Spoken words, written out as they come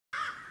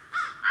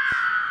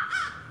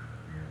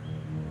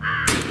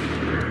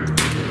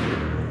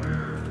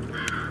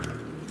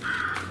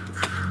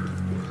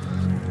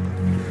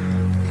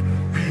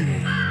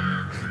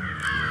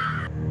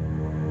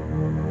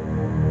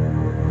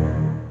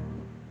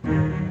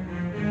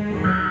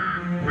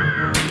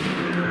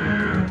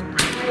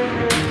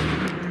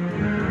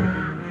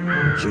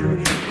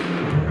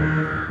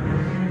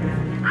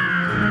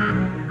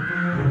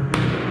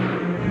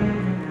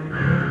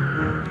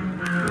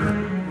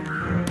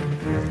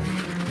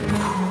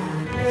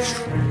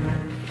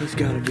That's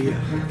gotta be a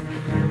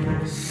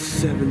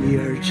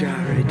 70-yard shot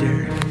right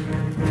there.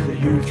 It's a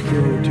huge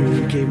throw too.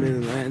 He came in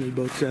and landed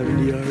about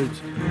 70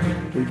 yards.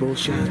 We both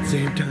shot at the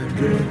same time,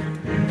 Joe.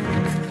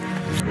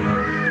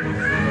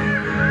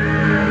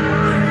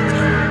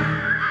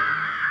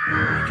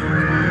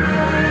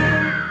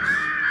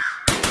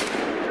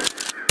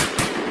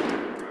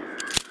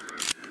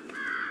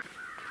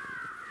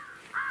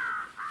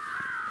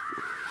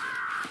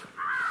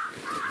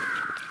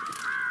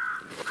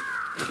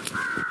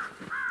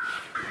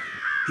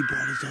 He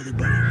brought his other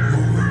buddy.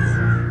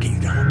 Whoa. Can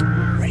you drop him?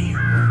 Right here.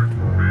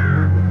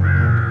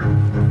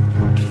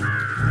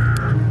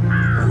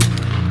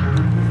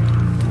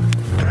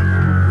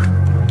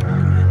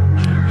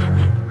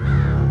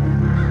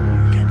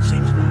 Get the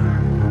same spot.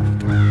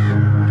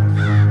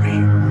 Right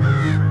here.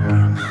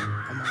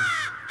 Come on.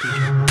 TJ.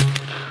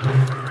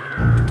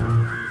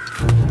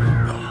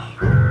 Oh.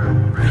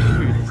 Right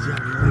here. This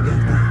young boy got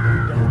that.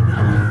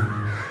 Down.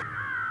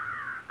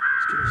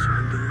 Let's get a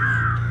swing to the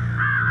left.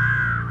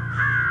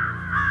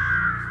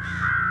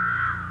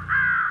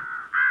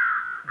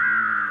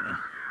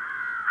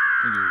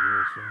 Here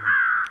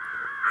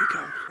he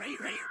comes, right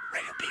here,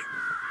 right up here.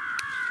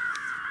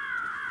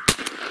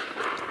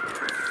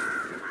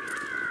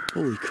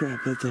 Holy crap,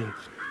 that thing.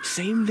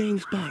 Same dang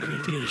spot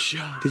right there. Get a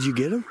shot. Did you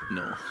get him?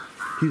 No.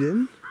 You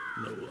didn't?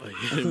 No, I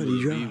thought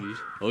he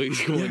dropped. Oh,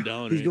 he's going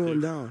down. He's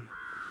going down.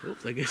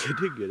 Oops, I guess I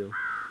did get him.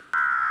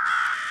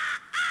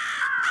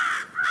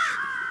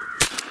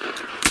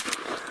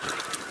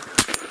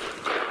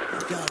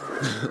 Got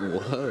him.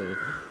 Whoa.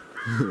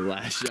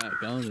 Last shot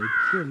counted.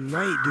 Good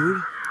night,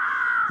 dude.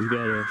 You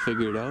gotta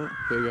figure it out.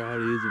 Figure out how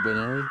to use the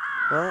Benelli.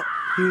 Well,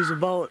 he was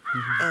about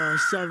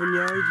 7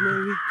 yards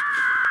maybe.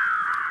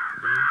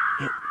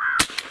 Yep.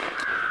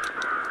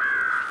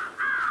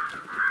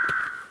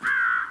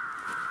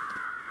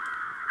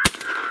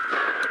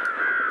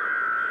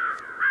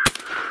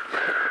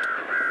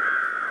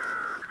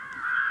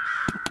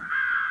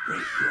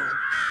 Great roll.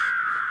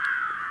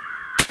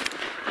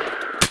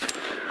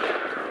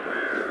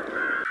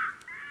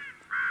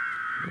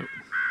 Yep.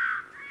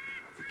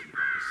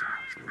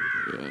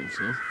 Yeah,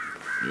 so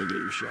you'll get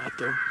your shot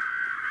though.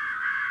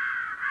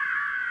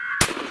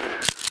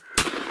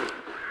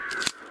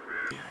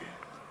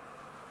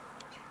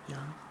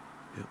 Yeah.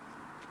 Yep.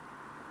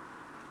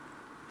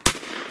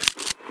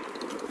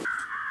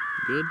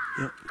 Good?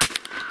 Yep.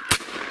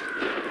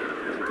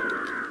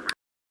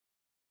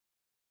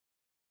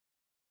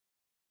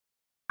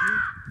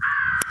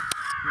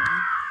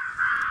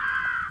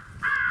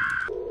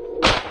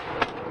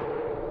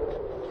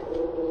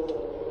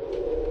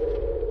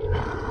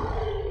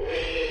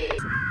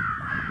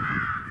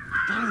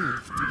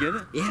 You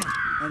get it? Yeah,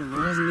 I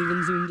wasn't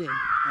even zoomed in.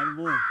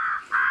 Attaboy.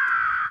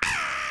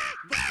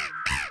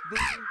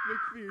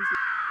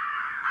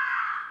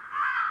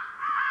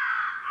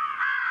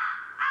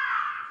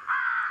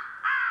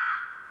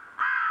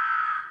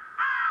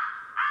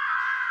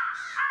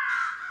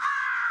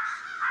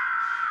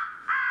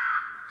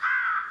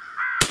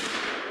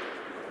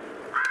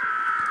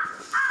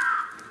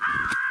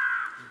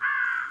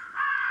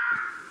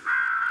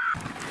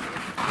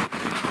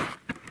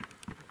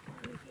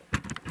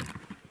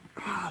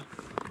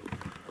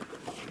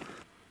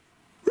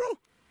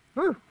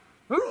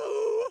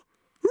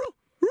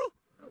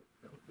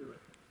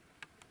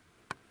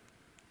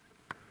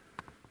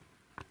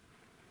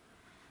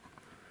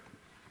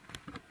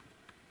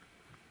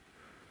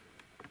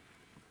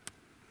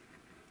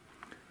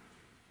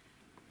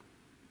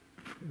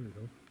 There we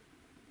go.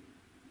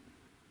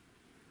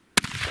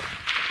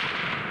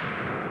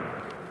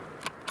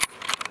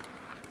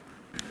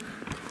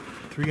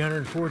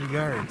 $340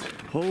 yards.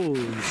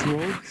 Holy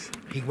smokes.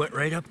 He went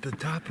right up the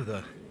top of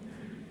the,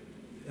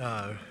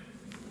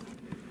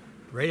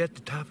 right at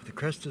the top of the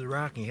crest of the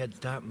rock, and he had to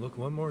stop and look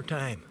one more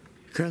time.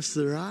 Crest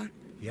of the rock?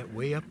 Yeah,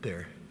 way up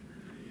there.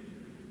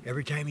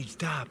 Every time he'd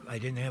stop, I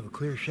didn't have a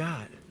clear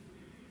shot.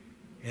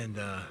 And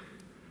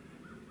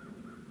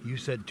you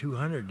said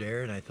 200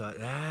 there, and I thought,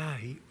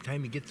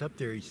 time he gets up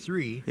there, he's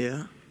 3.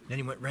 Yeah. Then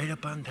he went right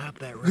up on top of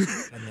that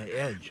rock, on that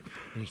edge,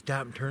 and he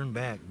stopped and turned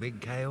back.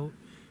 Big coyote.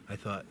 I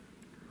thought,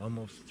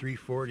 almost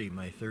 340,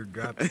 my third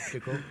drop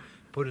tickle.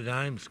 Put it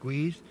on him,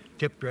 squeezed,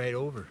 tipped right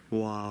over.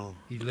 Wow.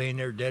 He's laying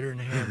there deader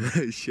than a hammer.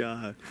 Nice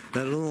shot.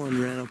 That little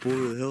one ran up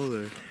over the hill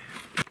there.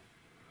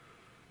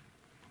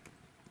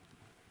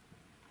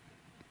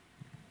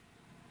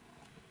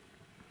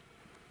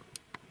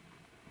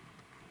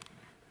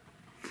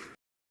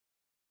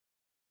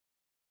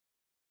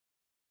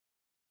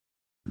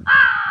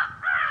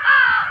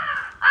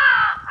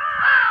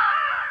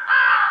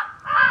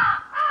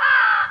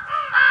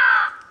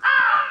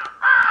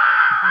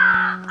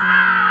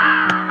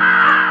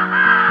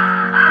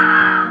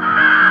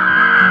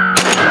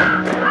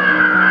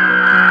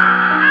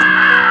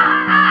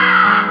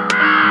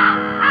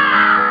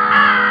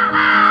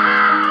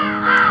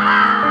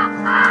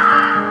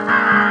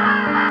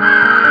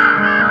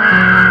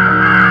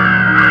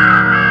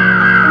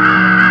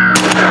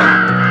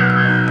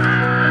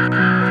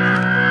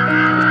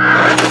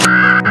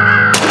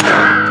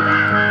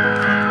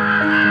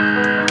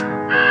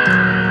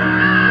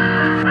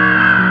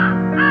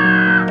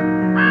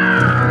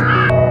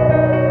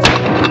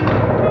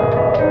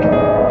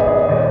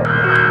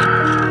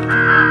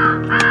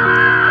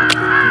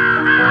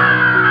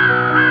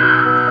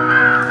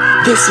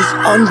 This is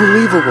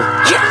unbelievable.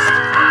 Yes!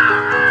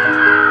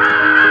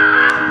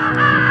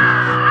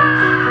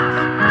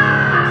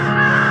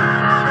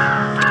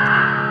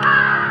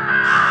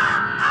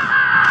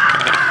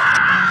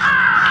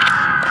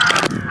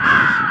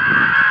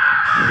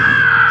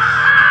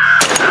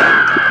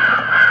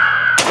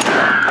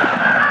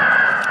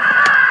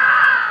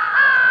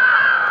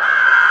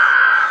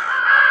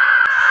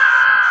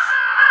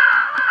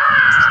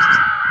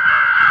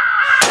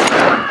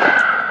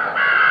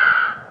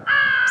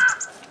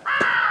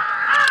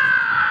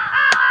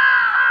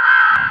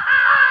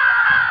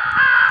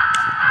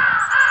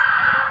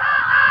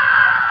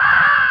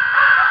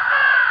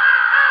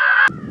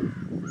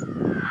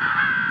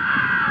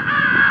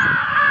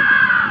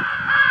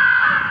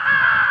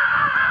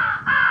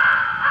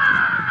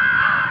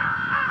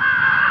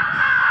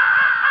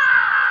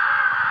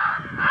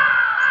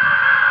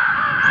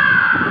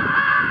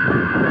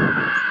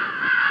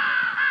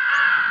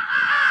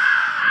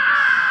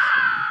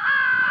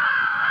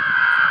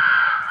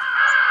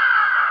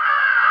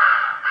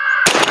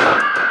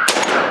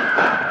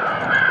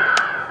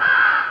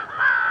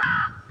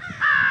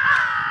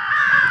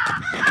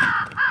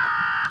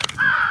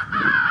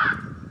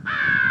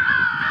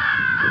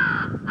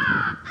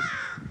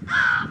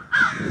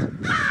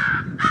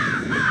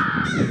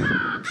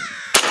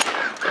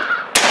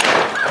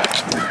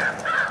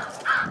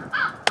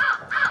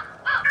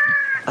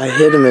 I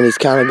hit him and he's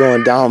kind of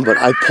going down, but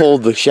I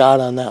pulled the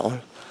shot on that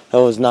one. That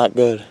was not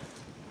good.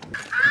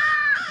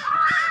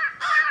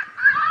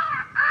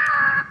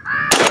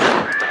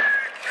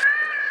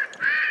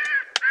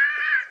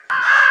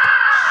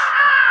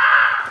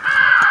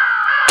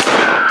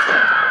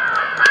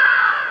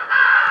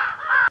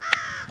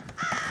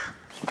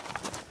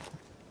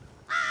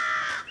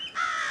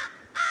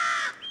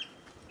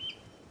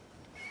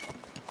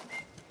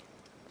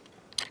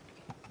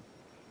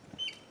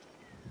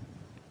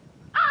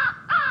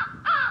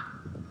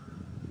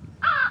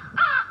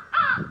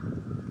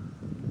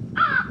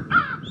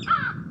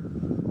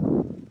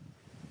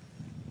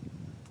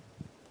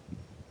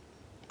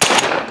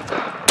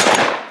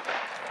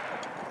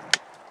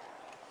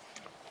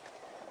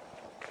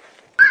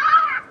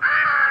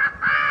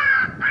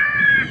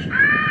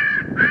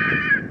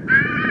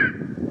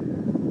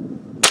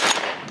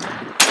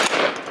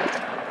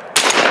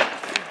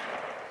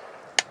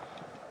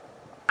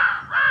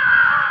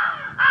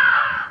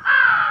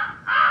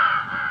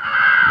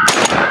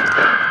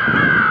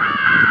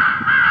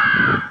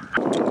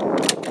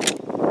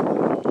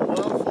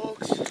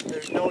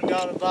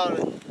 About it.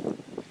 I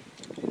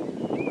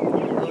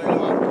really don't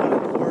want to put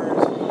into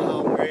words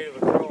how great of a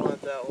crow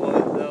hunt that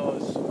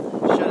was.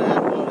 Should have had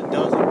about a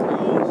dozen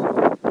crows.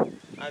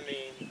 I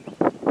mean,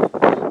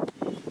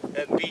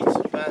 it beats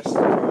the best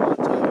crow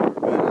hunts I've ever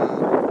been on.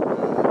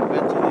 I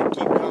bet you they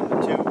keep coming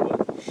too, but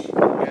we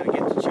gotta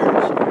get to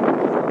church here.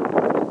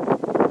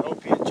 I hope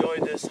you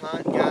enjoyed this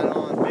hunt. Got it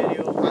on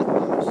video, hunting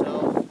by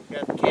myself.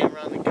 Got the camera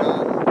on the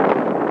gun.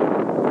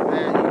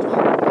 Man, you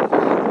talk about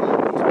how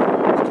these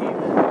crows came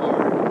in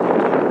hard.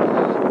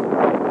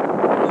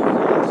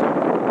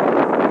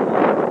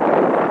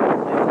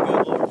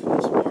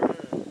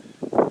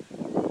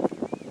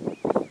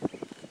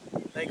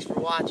 Thanks for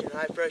watching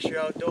High Pressure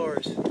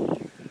Outdoors.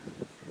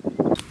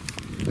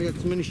 We got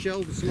so many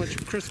shells and so much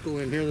Crisco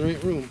in here, there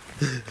ain't room.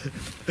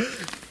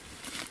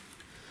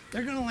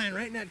 They're gonna land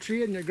right in that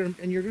tree, and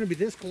you're gonna be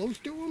this close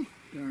to them.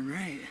 Darn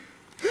right.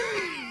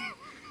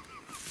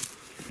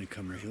 They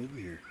come right over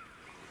here.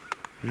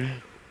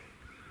 Well,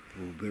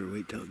 better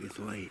wait till it gets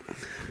light.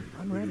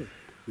 I'm ready.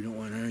 We don't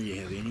want to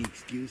have any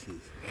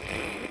excuses.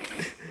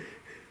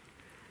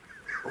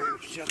 Oh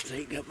shucks, I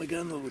ain't got my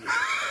gun loaded.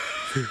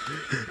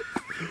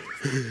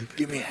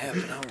 Give me a half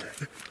an hour.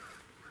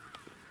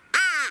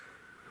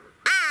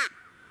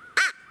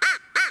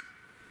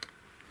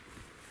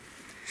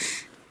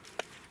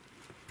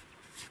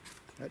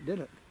 That did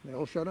it. They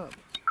all shut up.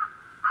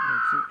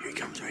 Here he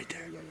comes right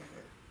there.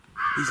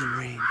 He's in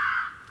range.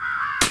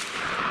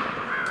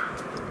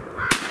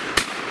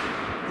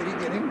 Did he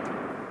get him?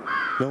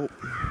 Nope.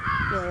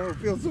 Well, I don't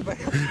feel so bad.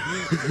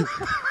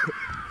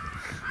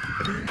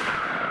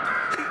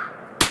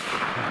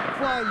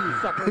 Fly, you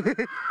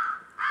sucker.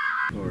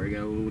 Oh, I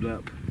gotta load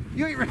up.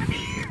 You ain't ready.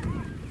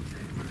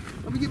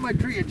 Let me get my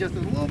tree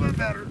adjusted a little bit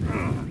better.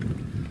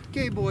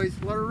 Okay, boys,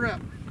 let her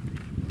rip.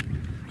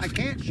 I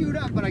can't shoot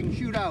up, but I can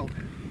shoot out.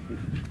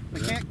 I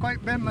can't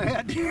quite bend my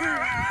head.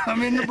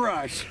 I'm in the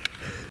brush.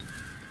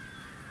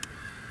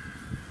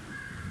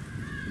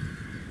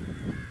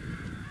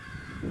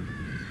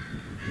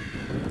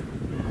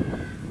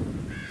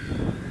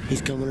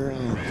 He's coming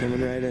around,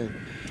 coming right in.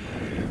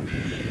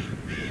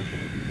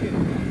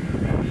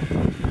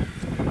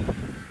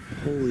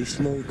 Holy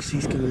smokes,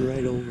 he's coming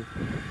right over.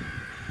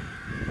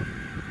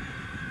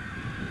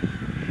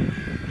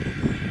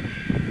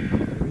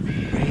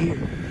 Right here.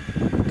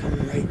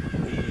 Coming right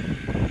over.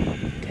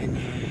 10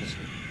 yards.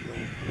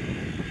 Right.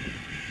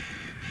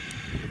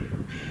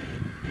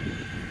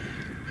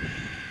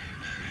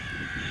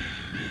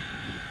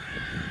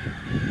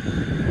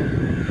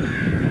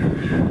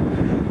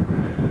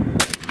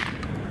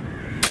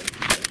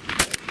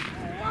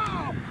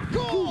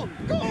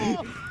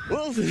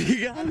 Wilson,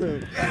 you got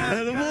him.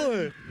 And a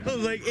boy. That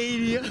was like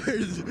 80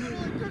 yards. It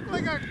only took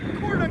like a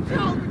quart of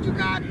shells, but you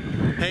got.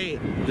 Hey,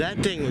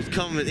 that thing was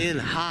coming in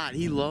hot.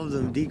 He loves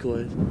them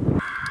decoys.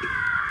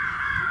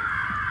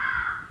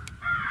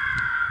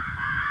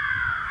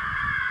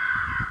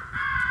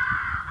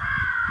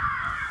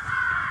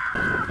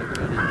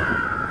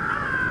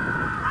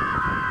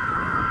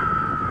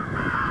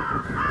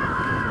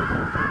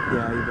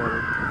 Yeah, you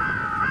better.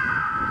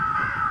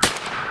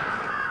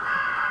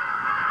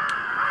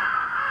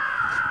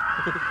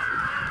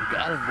 You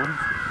got him, boy.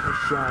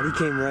 Nice shot. He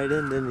came right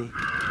in, didn't he?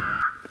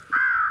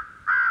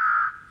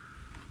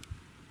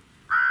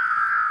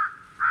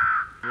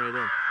 Right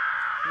in.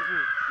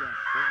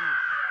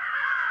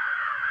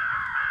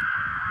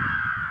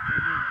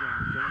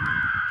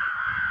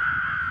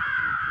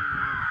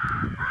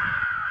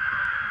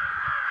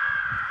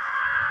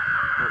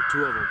 Oh,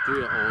 two of them,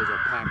 three of them. Oh, there's a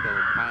pack of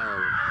them, pile of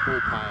them,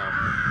 whole pile.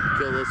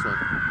 Kill this one.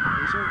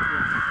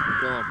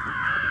 Kill him.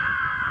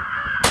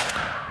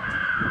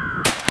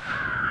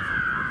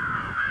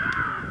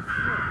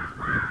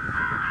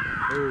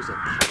 There's a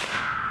pile.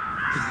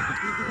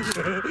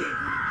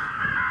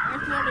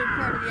 That's another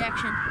part of the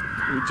action.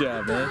 Good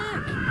job, man.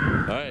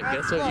 Alright, That's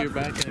guess what? fluff. You're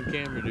back on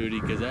camera duty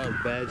because that was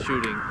bad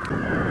shooting.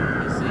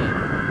 Let's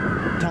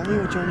see. Tell me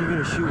which one you're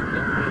gonna shoot.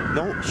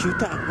 No, shoot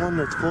that one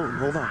that's floating.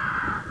 Hold on.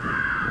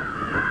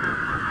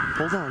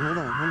 Hold on. Oh,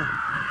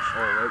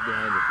 right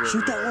behind the field.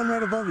 Shoot that one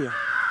right above you. You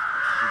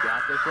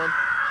got this one?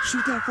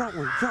 Shoot that front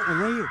one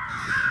right here.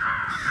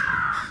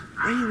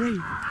 Right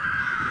here.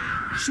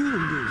 Shoot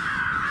him, dude.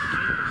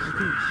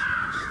 Okay.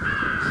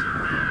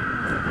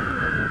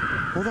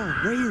 Hold on,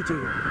 right here,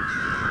 dude.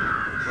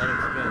 Let him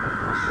spin.